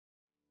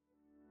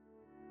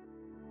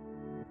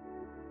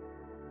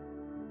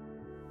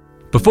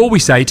Before we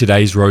say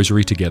today's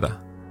rosary together,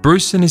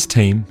 Bruce and his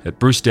team at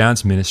Bruce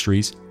Downs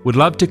Ministries would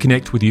love to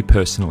connect with you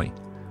personally.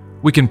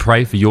 We can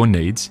pray for your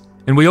needs,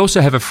 and we also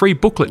have a free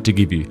booklet to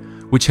give you,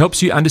 which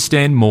helps you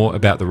understand more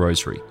about the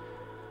rosary.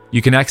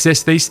 You can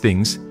access these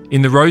things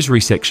in the rosary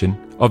section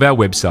of our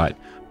website,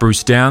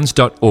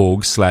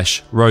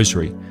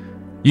 brucedowns.org/rosary.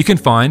 You can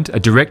find a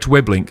direct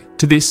web link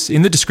to this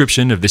in the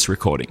description of this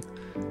recording.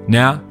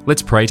 Now,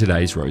 let's pray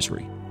today's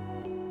rosary.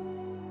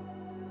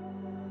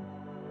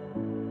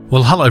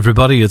 Well, hello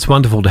everybody. It's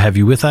wonderful to have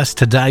you with us.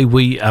 Today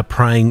we are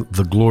praying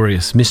the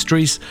glorious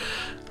mysteries.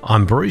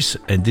 I'm Bruce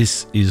and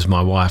this is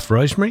my wife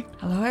Rosemary.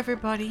 Hello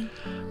everybody.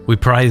 We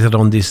pray that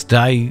on this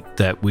day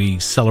that we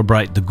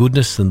celebrate the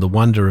goodness and the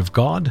wonder of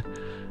God,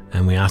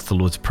 and we ask the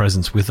Lord's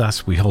presence with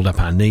us. We hold up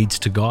our needs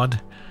to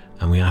God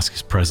and we ask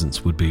His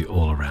presence would be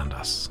all around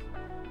us.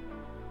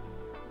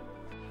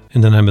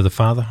 In the name of the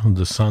Father, of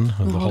the Son,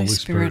 of the Holy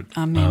Spirit.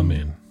 Amen.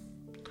 Amen.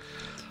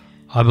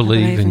 I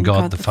believe in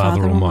God the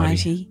Father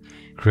Almighty,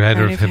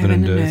 Creator of heaven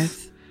and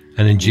earth,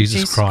 and in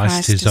Jesus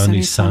Christ, His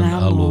only Son,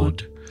 our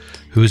Lord,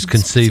 who was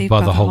conceived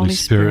by the Holy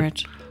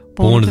Spirit,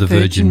 born of the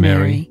Virgin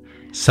Mary,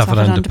 suffered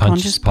under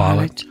Pontius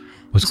Pilate,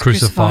 was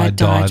crucified,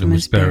 died, and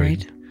was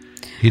buried.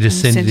 He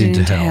descended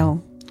into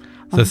hell.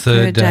 The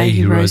third day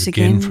He rose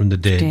again from the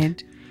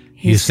dead.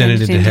 He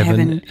ascended into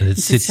heaven and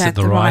sits at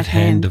the right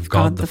hand of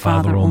God the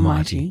Father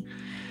Almighty.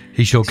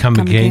 He shall come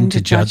again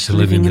to judge the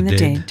living and the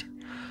dead.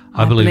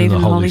 I believe in the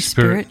Holy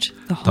Spirit,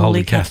 the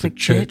Holy Catholic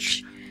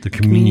Church, the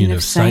communion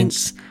of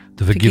saints,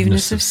 the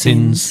forgiveness of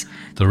sins,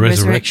 the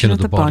resurrection of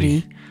the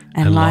body,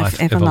 and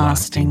life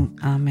everlasting.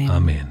 Amen.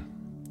 Amen.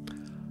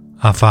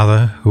 Our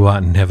Father, who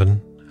art in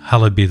heaven,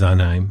 hallowed be thy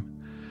name.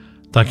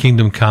 Thy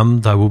kingdom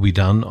come, thy will be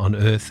done on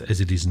earth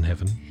as it is in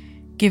heaven.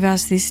 Give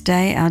us this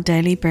day our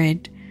daily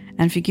bread,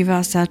 and forgive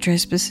us our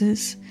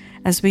trespasses,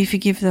 as we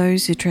forgive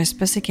those who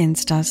trespass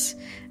against us.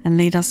 And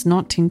lead us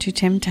not into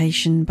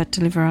temptation, but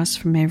deliver us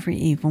from every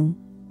evil.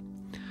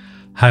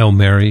 Hail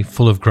Mary,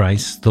 full of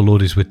grace, the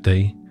Lord is with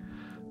thee.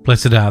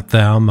 Blessed art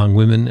thou among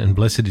women, and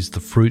blessed is the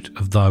fruit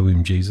of thy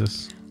womb,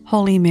 Jesus.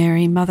 Holy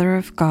Mary, Mother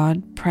of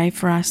God, pray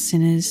for us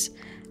sinners,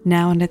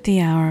 now and at the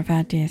hour of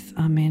our death.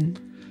 Amen.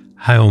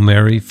 Hail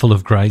Mary, full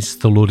of grace,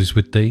 the Lord is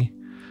with thee.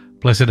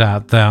 Blessed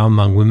art thou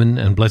among women,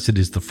 and blessed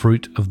is the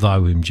fruit of thy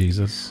womb,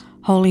 Jesus.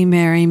 Holy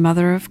Mary,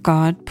 Mother of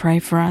God, pray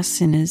for us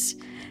sinners,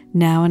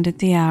 now and at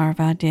the hour of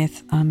our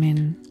death.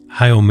 Amen.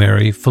 Hail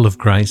Mary, full of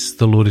grace,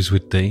 the Lord is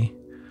with thee.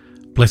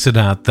 Blessed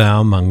art thou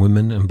among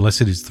women, and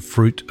blessed is the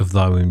fruit of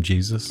thy womb,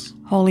 Jesus.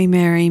 Holy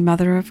Mary,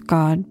 Mother of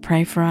God,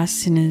 pray for us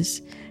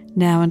sinners,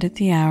 now and at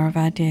the hour of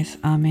our death.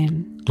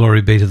 Amen.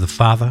 Glory be to the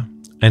Father,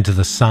 and to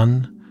the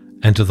Son,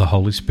 and to the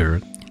Holy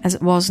Spirit. As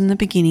it was in the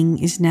beginning,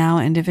 is now,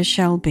 and ever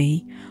shall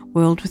be,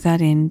 world without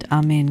end.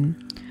 Amen.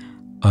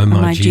 O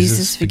my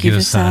Jesus, forgive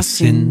us our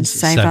sins,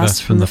 save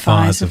us from the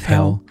fires of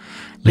hell.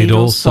 Lead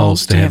all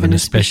souls to heaven,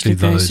 especially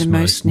those in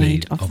most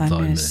need of thy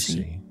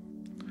mercy.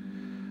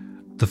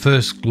 The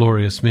first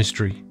glorious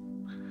mystery,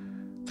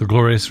 the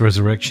glorious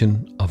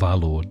resurrection of our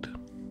Lord.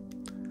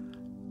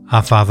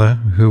 Our Father,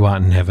 who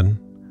art in heaven,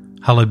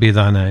 hallowed be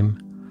thy name.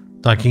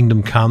 Thy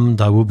kingdom come,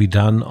 thy will be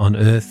done on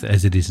earth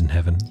as it is in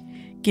heaven.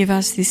 Give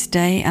us this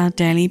day our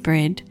daily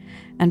bread,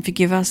 and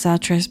forgive us our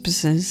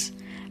trespasses,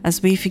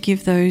 as we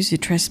forgive those who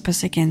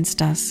trespass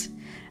against us.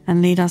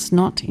 And lead us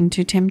not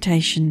into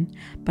temptation,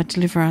 but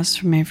deliver us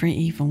from every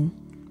evil.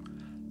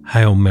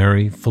 Hail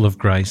Mary, full of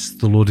grace,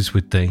 the Lord is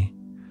with thee.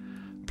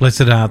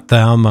 Blessed art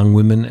thou among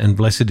women, and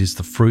blessed is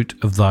the fruit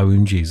of thy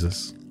womb,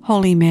 Jesus.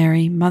 Holy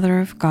Mary, Mother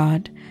of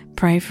God,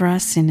 pray for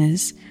us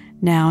sinners,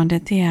 now and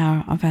at the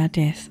hour of our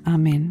death.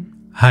 Amen.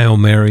 Hail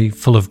Mary,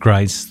 full of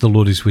grace, the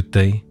Lord is with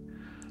thee.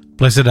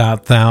 Blessed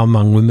art thou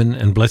among women,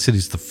 and blessed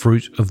is the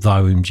fruit of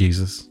thy womb,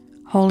 Jesus.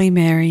 Holy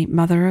Mary,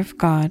 Mother of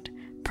God,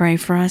 pray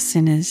for us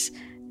sinners,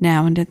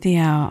 now and at the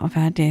hour of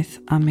our death.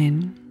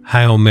 Amen.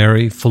 Hail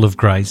Mary, full of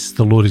grace,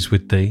 the Lord is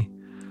with thee.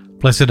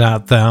 Blessed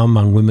art thou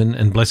among women,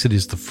 and blessed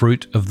is the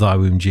fruit of thy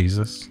womb,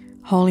 Jesus.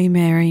 Holy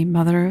Mary,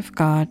 Mother of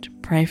God,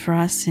 pray for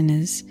us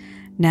sinners,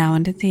 now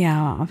and at the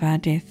hour of our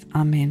death.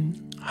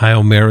 Amen.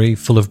 Hail Mary,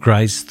 full of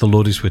grace, the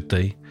Lord is with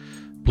thee.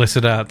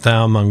 Blessed art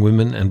thou among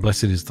women, and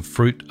blessed is the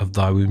fruit of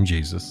thy womb,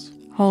 Jesus.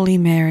 Holy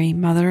Mary,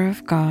 Mother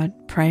of God,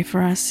 pray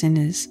for us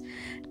sinners,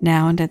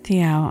 now and at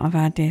the hour of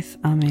our death.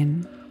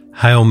 Amen.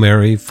 Hail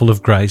Mary, full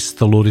of grace,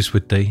 the Lord is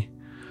with thee.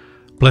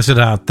 Blessed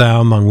art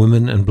thou among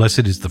women, and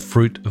blessed is the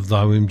fruit of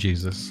thy womb,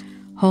 Jesus.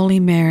 Holy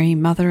Mary,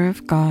 Mother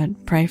of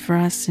God, pray for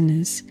us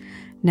sinners,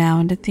 now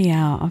and at the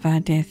hour of our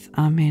death.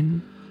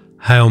 Amen.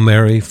 Hail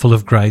Mary, full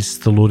of grace,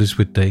 the Lord is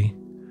with thee.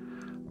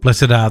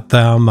 Blessed art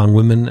thou among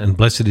women, and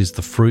blessed is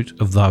the fruit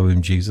of thy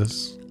womb,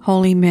 Jesus.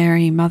 Holy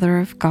Mary, Mother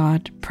of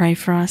God, pray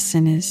for us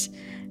sinners,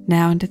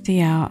 now and at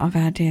the hour of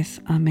our death.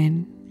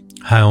 Amen.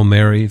 Hail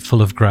Mary,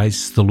 full of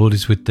grace, the Lord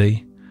is with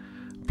thee.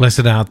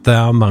 Blessed art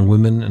thou among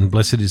women, and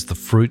blessed is the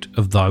fruit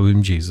of thy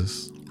womb,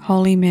 Jesus.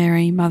 Holy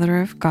Mary,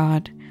 Mother of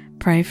God,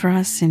 pray for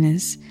us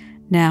sinners,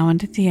 now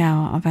and at the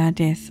hour of our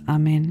death.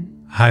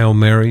 Amen. Hail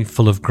Mary,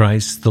 full of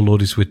grace, the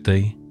Lord is with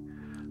thee.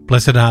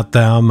 Blessed art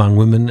thou among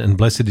women, and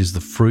blessed is the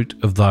fruit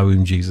of thy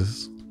womb,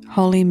 Jesus.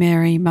 Holy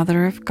Mary,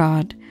 Mother of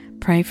God,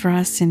 pray for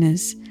us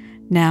sinners,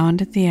 now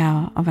and at the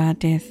hour of our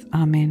death.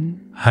 Amen.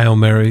 Hail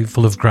Mary,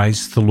 full of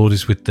grace, the Lord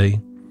is with thee.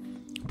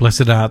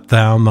 Blessed art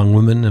thou among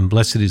women, and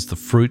blessed is the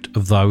fruit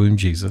of thy womb,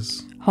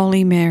 Jesus.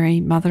 Holy Mary,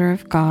 Mother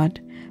of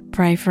God,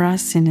 pray for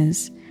us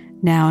sinners,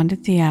 now and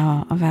at the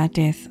hour of our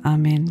death.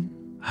 Amen.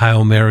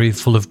 Hail Mary,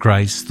 full of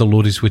grace, the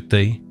Lord is with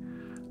thee.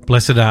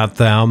 Blessed art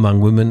thou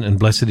among women, and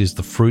blessed is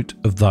the fruit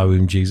of thy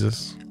womb,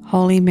 Jesus.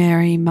 Holy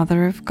Mary,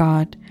 Mother of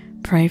God,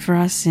 pray for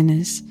us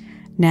sinners,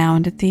 now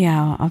and at the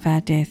hour of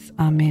our death.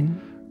 Amen.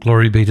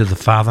 Glory be to the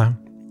Father,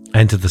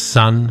 and to the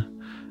Son,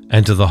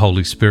 and to the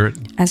Holy Spirit.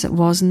 As it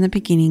was in the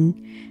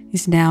beginning,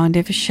 is now, and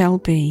ever shall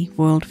be,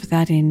 world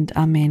without end.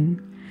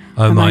 Amen.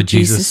 O my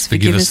Jesus,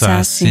 forgive us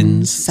our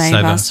sins, save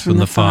us from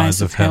the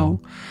fires of hell.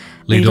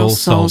 Lead all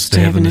souls to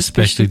heaven,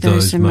 especially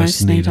those in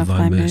most need of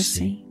thy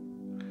mercy.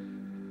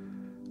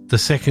 The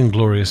second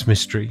glorious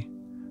mystery,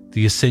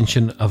 the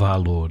Ascension of our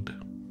Lord.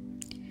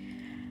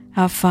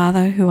 Our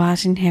Father, who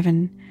art in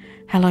heaven,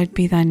 hallowed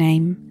be thy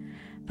name.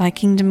 Thy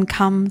kingdom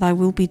come, thy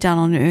will be done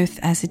on earth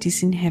as it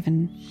is in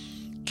heaven.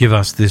 Give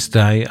us this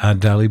day our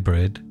daily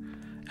bread,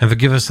 and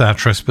forgive us our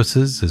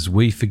trespasses as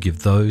we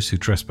forgive those who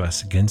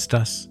trespass against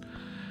us.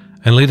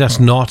 And lead us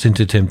not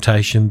into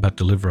temptation, but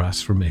deliver us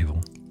from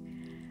evil.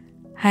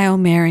 Hail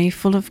Mary,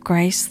 full of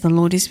grace, the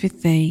Lord is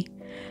with thee.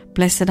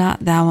 Blessed art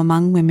thou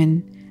among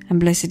women, and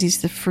blessed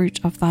is the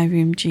fruit of thy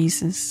womb,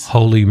 Jesus.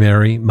 Holy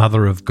Mary,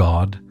 Mother of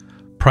God,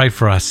 pray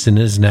for us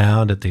sinners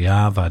now and at the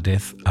hour of our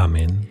death.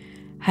 Amen.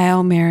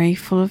 Hail Mary,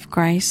 full of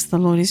grace, the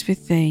Lord is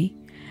with thee.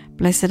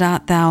 Blessed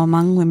art thou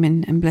among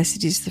women, and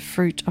blessed is the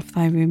fruit of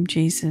thy womb,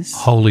 Jesus.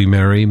 Holy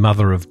Mary,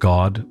 Mother of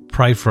God,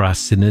 pray for us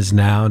sinners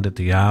now and at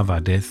the hour of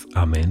our death.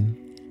 Amen.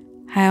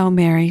 Hail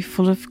Mary,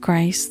 full of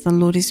grace, the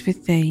Lord is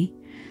with thee.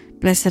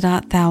 Blessed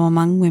art thou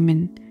among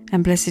women,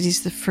 and blessed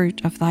is the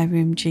fruit of thy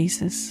womb,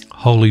 Jesus.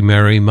 Holy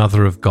Mary,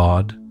 Mother of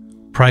God,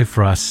 pray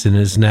for us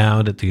sinners now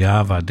and at the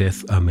hour of our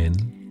death. Amen.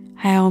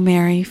 Hail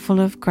Mary,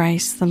 full of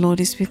grace, the Lord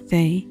is with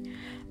thee.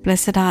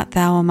 Blessed art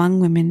thou among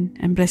women,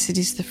 and blessed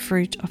is the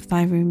fruit of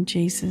thy womb,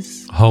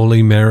 Jesus.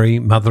 Holy Mary,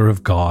 Mother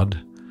of God,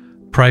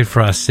 pray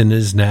for us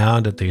sinners now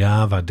and at the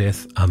hour of our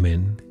death.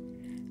 Amen.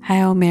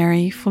 Hail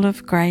Mary, full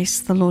of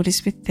grace, the Lord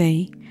is with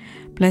thee.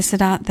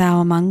 Blessed art thou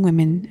among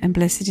women, and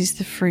blessed is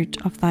the fruit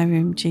of thy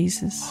womb,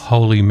 Jesus.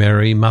 Holy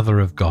Mary, Mother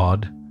of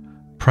God,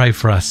 pray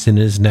for us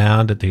sinners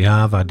now and at the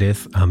hour of our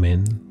death.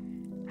 Amen.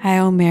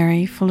 Hail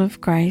Mary, full of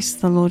grace,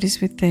 the Lord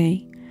is with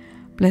thee.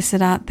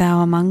 Blessed art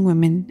thou among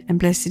women, and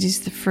blessed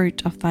is the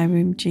fruit of thy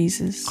womb,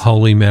 Jesus.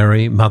 Holy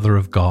Mary, Mother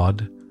of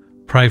God,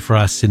 pray for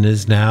us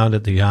sinners now and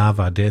at the hour of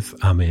our death.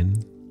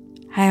 Amen.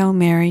 Hail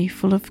Mary,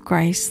 full of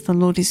grace, the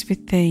Lord is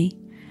with thee.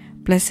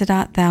 Blessed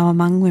art thou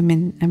among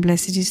women, and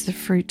blessed is the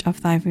fruit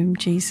of thy womb,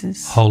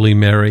 Jesus. Holy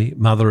Mary,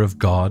 Mother of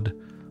God,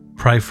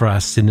 pray for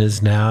us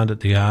sinners now and at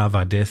the hour of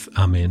our death.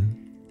 Amen.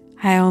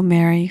 Hail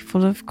Mary,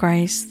 full of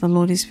grace, the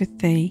Lord is with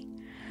thee.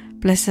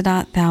 Blessed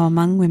art thou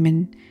among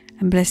women,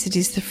 and blessed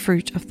is the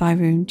fruit of thy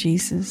womb,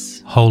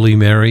 Jesus. Holy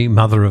Mary,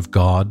 Mother of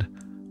God,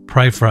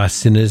 pray for us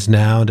sinners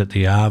now and at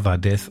the hour of our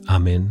death.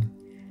 Amen.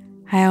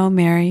 Hail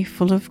Mary,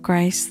 full of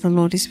grace, the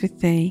Lord is with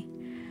thee.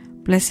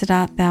 Blessed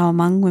art thou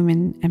among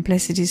women, and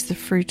blessed is the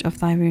fruit of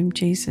thy womb,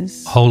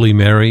 Jesus. Holy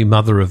Mary,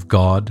 Mother of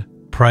God,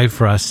 pray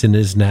for us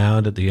sinners now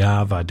and at the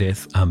hour of our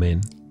death.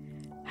 Amen.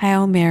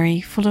 Hail Mary,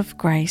 full of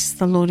grace,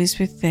 the Lord is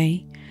with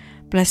thee.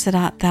 Blessed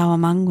art thou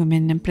among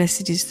women, and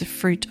blessed is the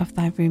fruit of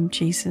thy womb,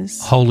 Jesus.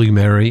 Holy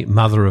Mary,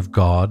 Mother of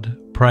God,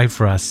 pray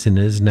for us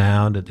sinners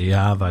now and at the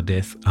hour of our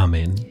death.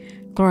 Amen.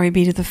 Glory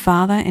be to the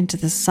Father, and to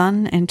the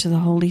Son, and to the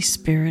Holy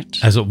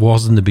Spirit. As it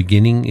was in the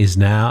beginning, is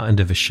now, and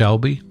ever shall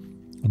be,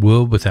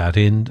 world without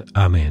end.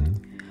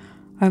 Amen.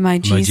 O my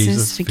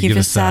Jesus, forgive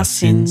us our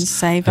sins,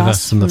 save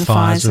us from the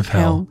fires of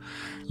hell.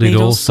 Lead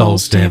all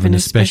souls to heaven,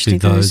 especially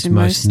those in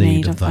most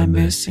need of thy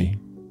mercy.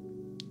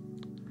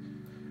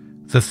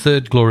 The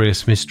third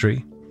glorious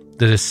mystery,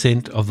 the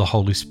descent of the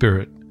Holy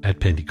Spirit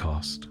at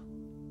Pentecost.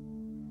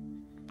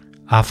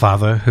 Our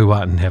Father, who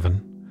art in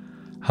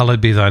heaven, hallowed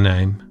be thy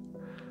name.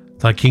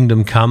 Thy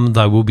kingdom come,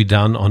 thy will be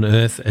done on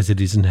earth as it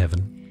is in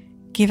heaven.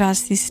 Give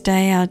us this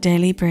day our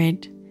daily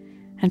bread,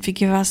 and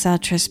forgive us our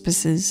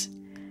trespasses,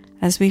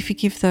 as we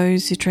forgive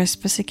those who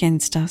trespass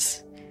against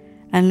us.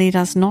 And lead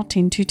us not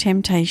into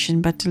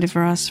temptation, but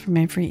deliver us from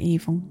every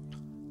evil.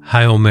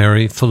 Hail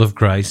Mary, full of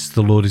grace,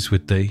 the Lord is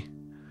with thee.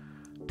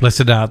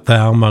 Blessed art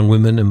thou among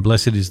women, and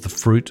blessed is the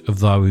fruit of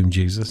thy womb,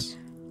 Jesus.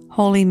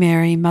 Holy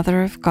Mary,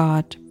 Mother of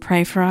God,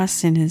 pray for us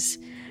sinners,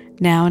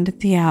 now and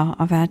at the hour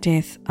of our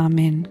death.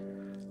 Amen.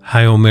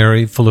 Hail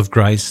Mary, full of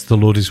grace, the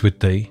Lord is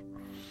with thee.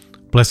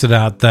 Blessed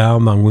art thou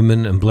among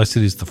women, and blessed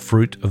is the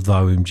fruit of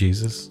thy womb,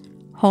 Jesus.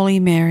 Holy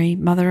Mary,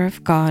 Mother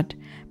of God,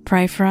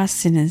 pray for us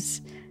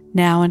sinners,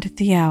 now and at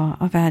the hour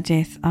of our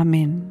death.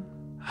 Amen.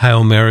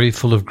 Hail Mary,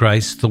 full of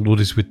grace, the Lord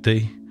is with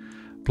thee.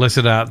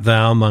 Blessed art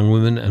thou among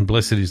women, and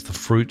blessed is the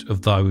fruit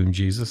of thy womb,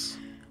 Jesus.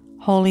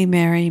 Holy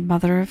Mary,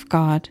 Mother of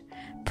God,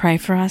 pray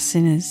for us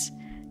sinners,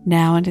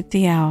 now and at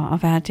the hour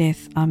of our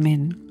death.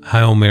 Amen.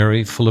 Hail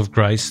Mary, full of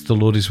grace, the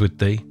Lord is with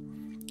thee.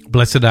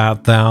 Blessed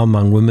art thou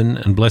among women,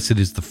 and blessed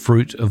is the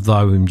fruit of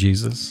thy womb,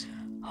 Jesus.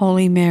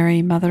 Holy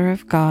Mary, Mother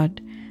of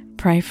God,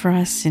 pray for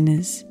us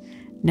sinners,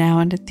 now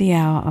and at the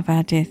hour of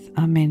our death.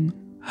 Amen.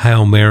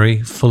 Hail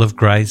Mary, full of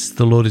grace,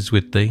 the Lord is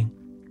with thee.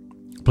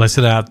 Blessed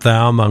art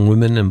thou among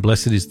women, and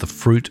blessed is the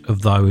fruit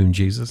of thy womb,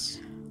 Jesus.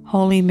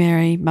 Holy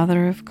Mary,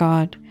 Mother of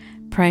God,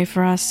 pray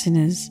for us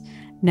sinners,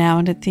 now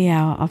and at the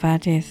hour of our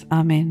death.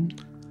 Amen.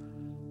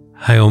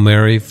 Hail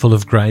Mary, full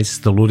of grace,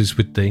 the Lord is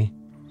with thee.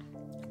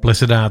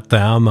 Blessed art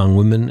thou among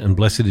women, and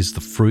blessed is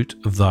the fruit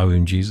of thy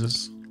womb,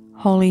 Jesus.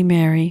 Holy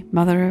Mary,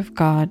 Mother of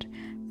God,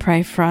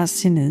 pray for us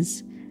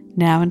sinners,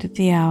 now and at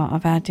the hour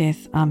of our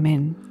death.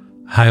 Amen.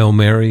 Hail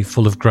Mary,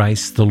 full of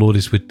grace, the Lord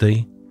is with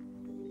thee.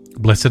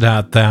 Blessed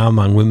art thou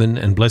among women,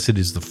 and blessed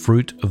is the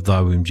fruit of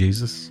thy womb,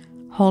 Jesus.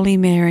 Holy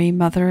Mary,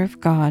 Mother of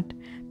God,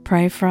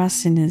 pray for us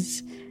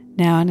sinners,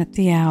 now and at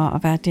the hour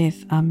of our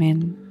death.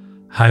 Amen.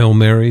 Hail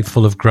Mary,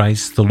 full of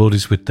grace, the Lord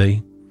is with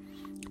thee.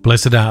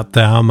 Blessed art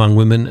thou among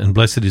women, and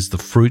blessed is the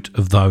fruit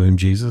of thy womb,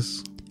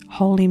 Jesus.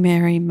 Holy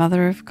Mary,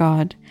 Mother of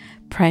God,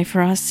 pray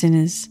for us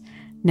sinners,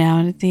 now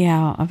and at the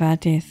hour of our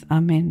death.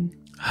 Amen.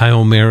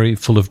 Hail Mary,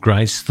 full of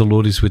grace, the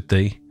Lord is with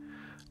thee.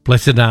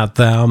 Blessed art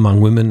thou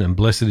among women, and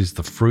blessed is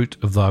the fruit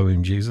of thy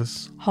womb,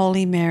 Jesus.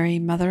 Holy Mary,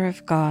 Mother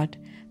of God,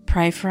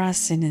 pray for us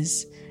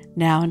sinners,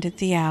 now and at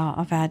the hour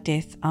of our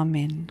death.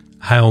 Amen.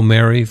 Hail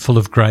Mary, full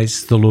of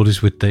grace, the Lord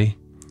is with thee.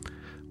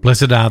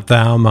 Blessed art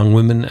thou among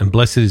women, and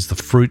blessed is the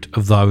fruit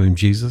of thy womb,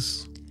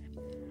 Jesus.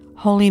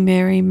 Holy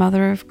Mary,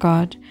 Mother of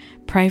God,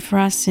 pray for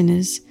us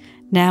sinners,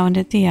 now and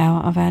at the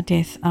hour of our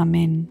death.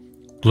 Amen.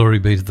 Glory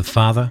be to the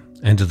Father,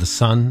 and to the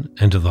Son,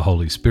 and to the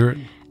Holy Spirit.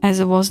 As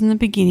it was in the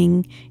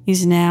beginning,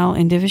 is now,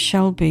 and ever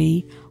shall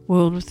be,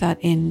 world without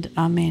end.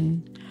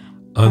 Amen.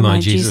 O my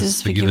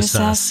Jesus, forgive us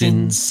our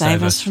sins,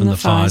 save us from the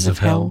fires of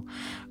hell.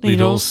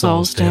 Lead all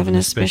souls to heaven,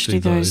 especially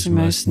those in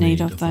most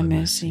need of thy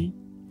mercy.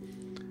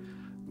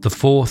 The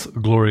fourth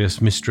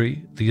glorious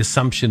mystery, the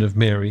Assumption of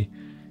Mary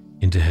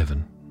into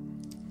heaven.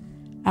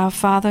 Our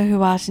Father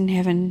who art in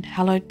heaven,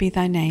 hallowed be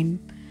thy name.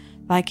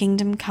 Thy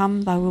kingdom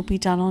come, thy will be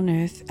done on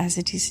earth as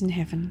it is in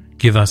heaven.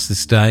 Give us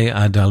this day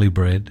our daily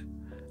bread,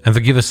 and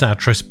forgive us our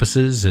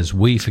trespasses as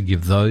we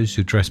forgive those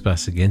who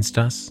trespass against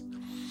us.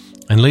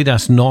 And lead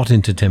us not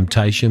into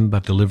temptation,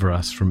 but deliver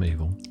us from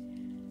evil.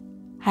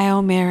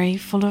 Hail Mary,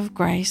 full of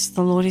grace,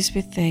 the Lord is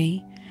with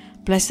thee.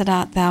 Blessed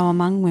art thou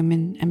among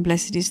women, and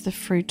blessed is the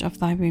fruit of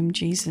thy womb,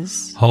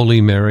 Jesus.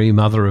 Holy Mary,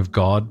 Mother of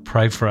God,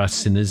 pray for us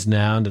sinners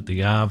now and at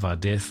the hour of our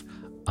death.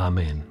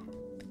 Amen.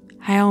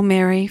 Hail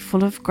Mary,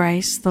 full of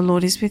grace, the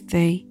Lord is with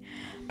thee.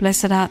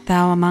 Blessed art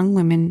thou among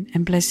women,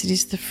 and blessed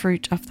is the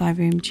fruit of thy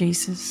womb,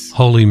 Jesus.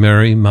 Holy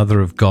Mary, Mother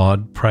of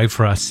God, pray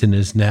for us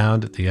sinners now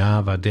and at the hour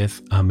of our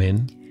death.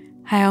 Amen.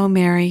 Hail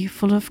Mary,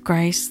 full of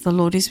grace, the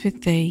Lord is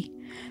with thee.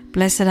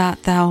 Blessed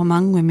art thou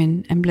among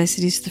women, and blessed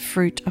is the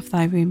fruit of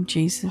thy womb,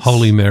 Jesus.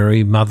 Holy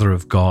Mary, Mother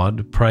of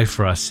God, pray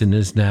for us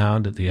sinners now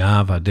and at the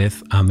hour of our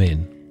death.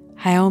 Amen.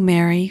 Hail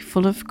Mary,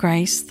 full of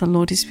grace, the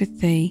Lord is with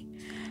thee.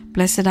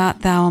 Blessed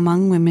art thou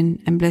among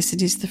women, and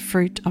blessed is the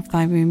fruit of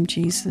thy womb,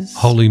 Jesus.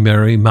 Holy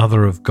Mary,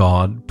 Mother of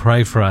God,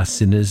 pray for us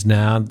sinners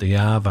now and at the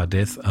hour of our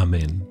death.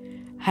 Amen.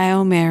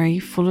 Hail Mary,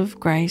 full of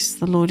grace,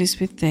 the Lord is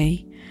with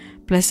thee.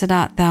 Blessed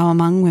art thou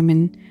among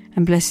women,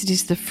 and blessed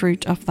is the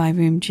fruit of thy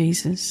womb,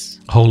 Jesus.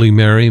 Holy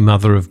Mary,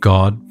 Mother of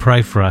God,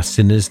 pray for us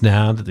sinners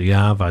now and at the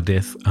hour of our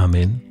death.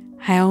 Amen.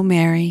 Hail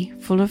Mary,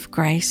 full of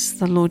grace,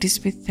 the Lord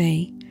is with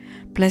thee.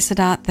 Blessed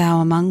art thou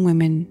among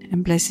women,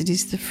 and blessed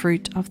is the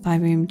fruit of thy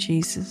womb,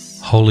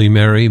 Jesus. Holy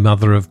Mary,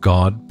 Mother of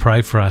God,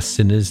 pray for us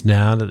sinners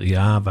now and at the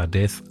hour of our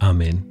death.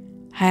 Amen.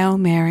 Hail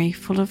Mary,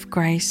 full of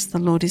grace, the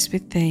Lord is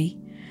with thee.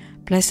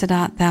 Blessed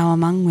art thou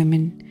among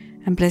women,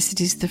 and blessed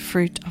is the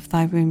fruit of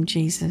thy womb,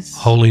 Jesus.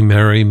 Holy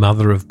Mary,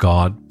 Mother of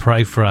God,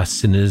 pray for us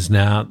sinners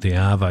now at the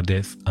hour of our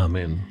death.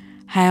 Amen.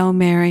 Hail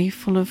Mary,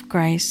 full of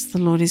grace, the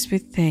Lord is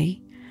with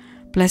thee.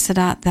 Blessed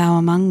art thou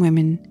among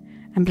women,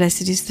 and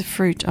blessed is the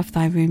fruit of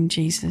thy womb,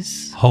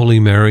 Jesus. Holy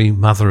Mary,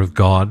 Mother of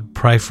God,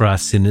 pray for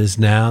us sinners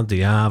now at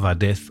the hour of our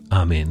death.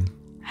 Amen.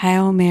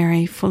 Hail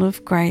Mary, full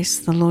of grace,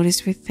 the Lord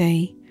is with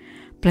thee.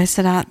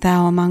 Blessed art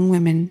thou among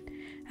women,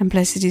 and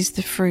blessed is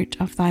the fruit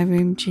of thy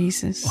womb,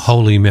 Jesus.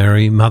 Holy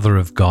Mary, Mother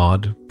of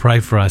God,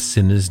 pray for us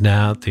sinners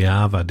now at the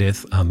hour of our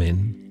death.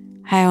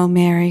 Amen. Hail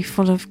Mary,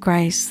 full of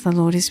grace, the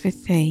Lord is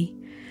with thee.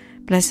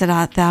 Blessed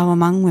art thou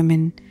among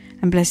women,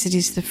 and blessed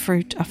is the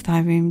fruit of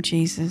thy womb,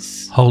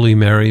 Jesus. Holy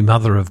Mary,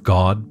 Mother of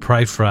God,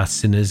 pray for us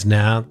sinners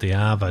now at the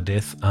hour of our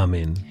death.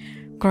 Amen.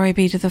 Glory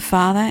be to the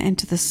Father, and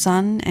to the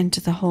Son, and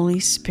to the Holy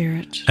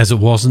Spirit. As it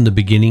was in the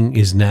beginning,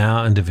 is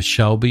now, and ever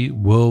shall be,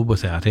 world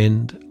without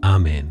end.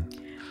 Amen.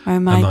 O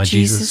my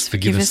Jesus,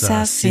 forgive us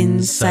our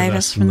sins, save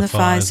us from the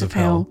fires of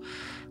hell.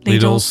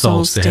 Lead all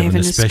souls to heaven,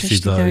 especially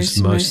those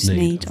in most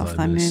need of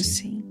thy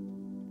mercy.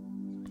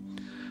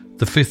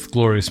 The fifth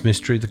glorious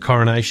mystery, the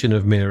coronation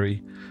of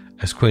Mary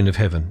as Queen of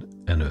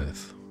heaven and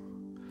earth.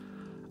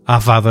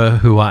 Our Father,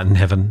 who art in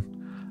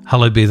heaven,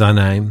 hallowed be thy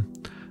name.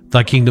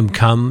 Thy kingdom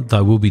come,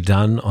 thy will be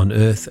done on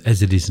earth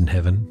as it is in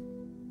heaven.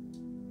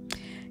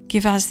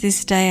 Give us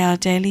this day our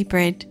daily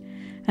bread,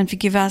 and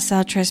forgive us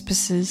our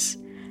trespasses,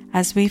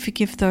 as we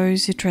forgive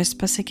those who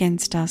trespass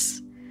against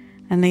us.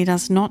 And lead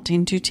us not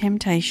into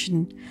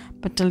temptation,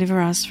 but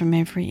deliver us from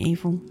every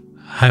evil.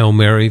 Hail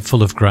Mary,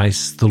 full of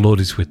grace, the Lord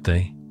is with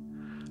thee.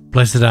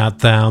 Blessed art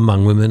thou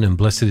among women, and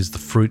blessed is the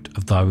fruit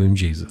of thy womb,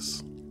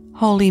 Jesus.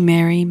 Holy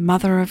Mary,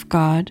 Mother of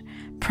God,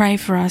 pray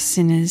for us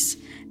sinners,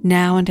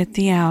 now and at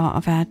the hour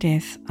of our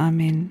death.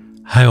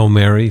 Amen. Hail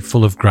Mary,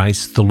 full of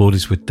grace, the Lord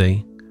is with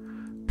thee.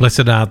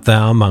 Blessed art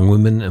thou among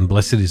women, and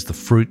blessed is the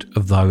fruit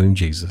of thy womb,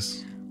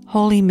 Jesus.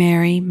 Holy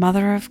Mary,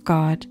 Mother of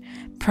God,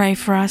 pray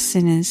for us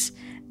sinners,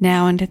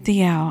 now and at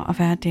the hour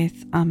of our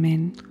death.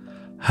 Amen.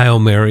 Hail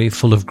Mary,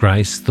 full of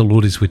grace, the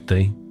Lord is with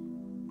thee.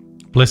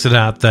 Blessed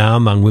art thou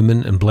among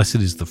women, and blessed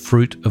is the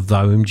fruit of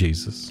thy womb,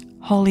 Jesus.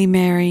 Holy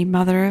Mary,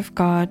 Mother of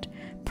God,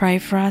 pray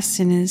for us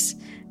sinners,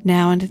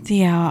 now and at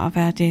the hour of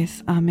our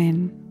death.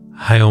 Amen.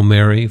 Hail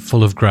Mary,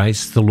 full of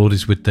grace, the Lord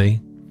is with thee.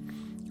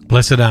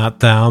 Blessed art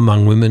thou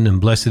among women,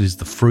 and blessed is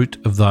the fruit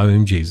of thy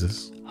womb,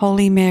 Jesus.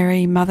 Holy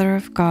Mary, Mother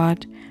of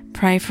God,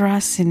 pray for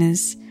us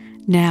sinners,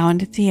 now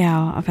and at the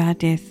hour of our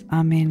death.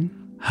 Amen.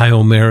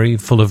 Hail Mary,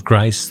 full of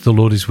grace, the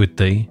Lord is with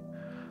thee.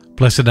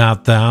 Blessed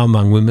art thou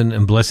among women,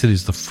 and blessed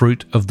is the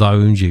fruit of thy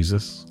womb,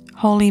 Jesus.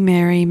 Holy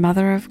Mary,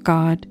 Mother of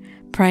God,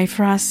 pray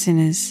for us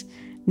sinners,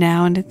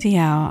 now and at the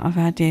hour of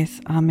our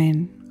death.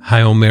 Amen.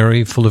 Hail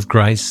Mary, full of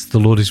grace, the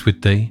Lord is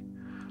with thee.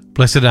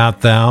 Blessed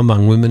art thou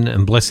among women,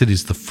 and blessed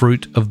is the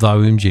fruit of thy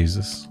womb,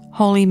 Jesus.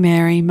 Holy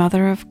Mary,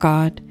 Mother of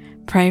God,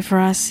 pray for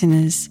us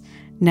sinners,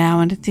 now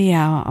and at the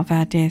hour of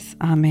our death.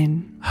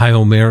 Amen.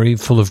 Hail Mary,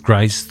 full of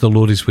grace, the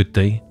Lord is with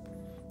thee.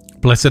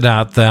 Blessed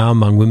art thou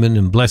among women,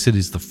 and blessed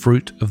is the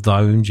fruit of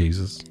thy womb,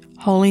 Jesus.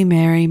 Holy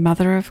Mary,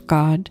 Mother of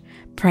God,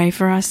 pray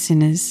for us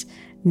sinners,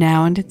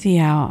 now and at the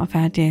hour of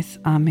our death.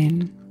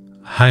 Amen.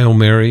 Hail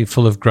Mary,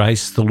 full of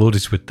grace, the Lord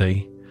is with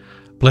thee.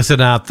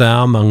 Blessed art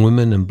thou among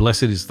women, and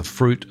blessed is the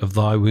fruit of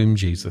thy womb,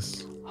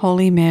 Jesus.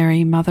 Holy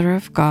Mary, Mother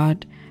of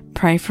God,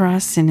 pray for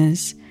us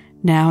sinners,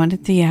 now and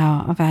at the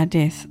hour of our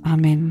death.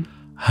 Amen.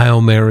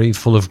 Hail Mary,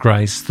 full of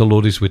grace, the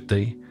Lord is with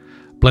thee.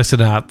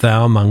 Blessed art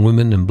thou among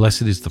women, and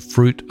blessed is the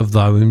fruit of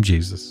thy womb,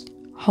 Jesus.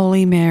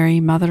 Holy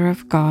Mary, Mother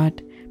of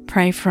God,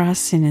 pray for us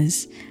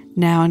sinners,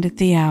 now and at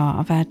the hour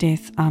of our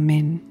death.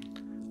 Amen.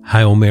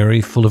 Hail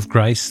Mary, full of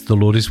grace, the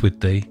Lord is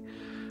with thee.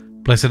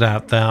 Blessed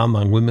art thou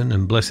among women,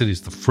 and blessed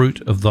is the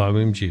fruit of thy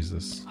womb,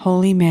 Jesus.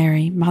 Holy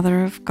Mary,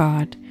 Mother of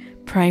God,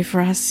 pray for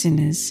us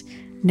sinners,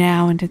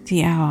 now and at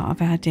the hour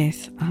of our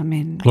death.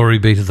 Amen. Glory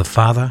be to the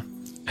Father,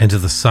 and to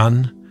the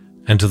Son,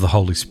 and to the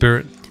Holy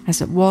Spirit.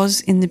 As it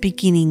was in the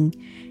beginning,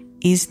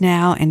 is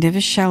now, and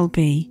ever shall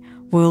be,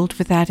 world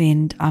without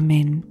end.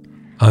 Amen.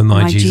 O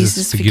my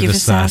Jesus, forgive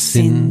us our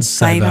sins,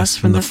 save us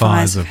from the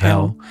fires of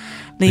hell.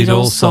 Lead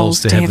all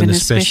souls to heaven,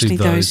 especially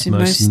those who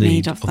most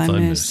need of thy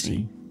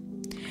mercy.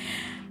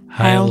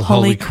 Hail,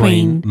 Holy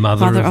Queen,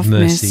 Mother of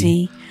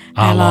Mercy,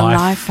 our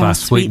life, our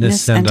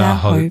sweetness, and our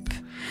hope.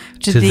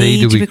 To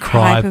thee do we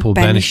cry, poor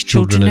banished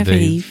children of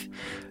Eve.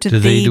 To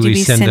thee do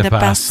we send up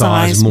our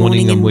sighs,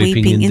 mourning and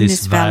weeping in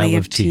this valley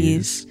of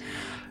tears.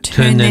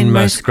 Turn then,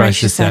 most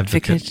gracious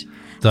Advocate,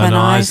 thine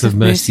eyes of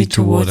mercy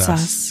towards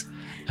us,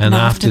 and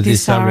after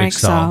this our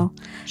exile,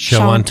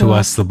 show unto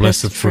us the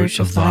blessed fruit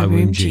of thy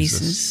womb,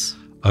 Jesus.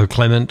 O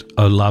clement,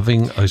 O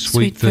loving, O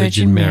sweet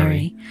Virgin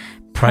Mary,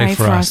 pray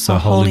for us, O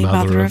Holy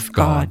Mother of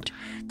God,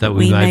 that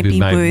we may be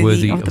made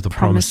worthy of the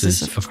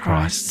promises of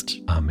Christ.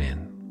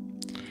 Amen.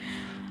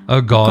 O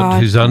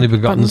God, whose only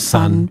begotten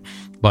Son,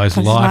 by his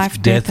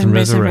life, death, and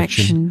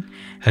resurrection,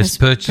 has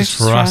purchased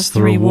for us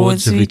the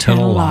rewards of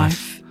eternal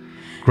life,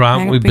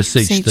 grant, we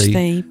beseech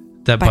thee,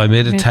 that by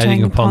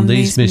meditating upon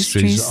these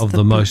mysteries of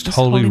the most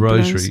holy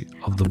rosary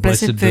of the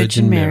Blessed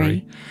Virgin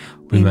Mary,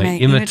 we may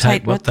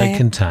imitate what they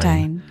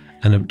contain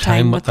and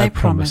obtain what they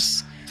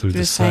promise, through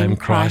the same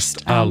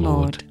Christ our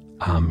Lord.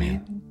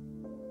 Amen.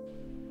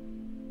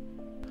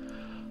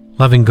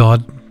 Loving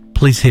God,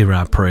 please hear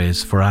our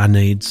prayers for our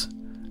needs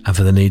and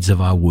for the needs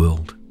of our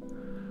world.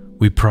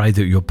 We pray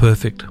that your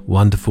perfect,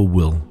 wonderful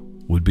will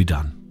would be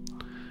done.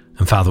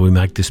 And Father, we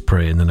make this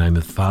prayer in the name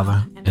of the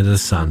Father, and of the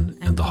Son,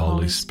 and the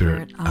Holy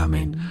Spirit.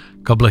 Amen.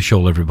 God bless you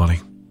all, everybody.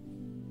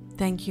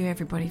 Thank you,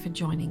 everybody, for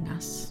joining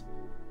us.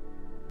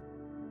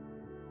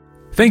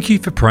 Thank you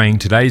for praying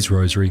today's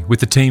rosary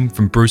with the team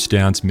from Bruce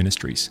Downs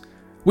Ministries.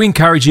 We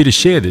encourage you to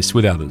share this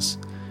with others.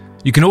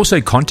 You can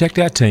also contact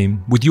our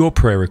team with your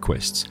prayer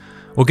requests,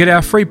 or get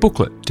our free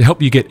booklet to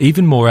help you get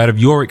even more out of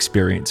your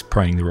experience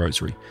praying the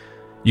rosary.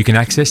 You can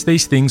access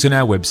these things on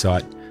our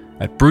website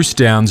at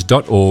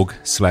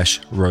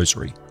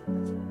brucedowns.org/rosary.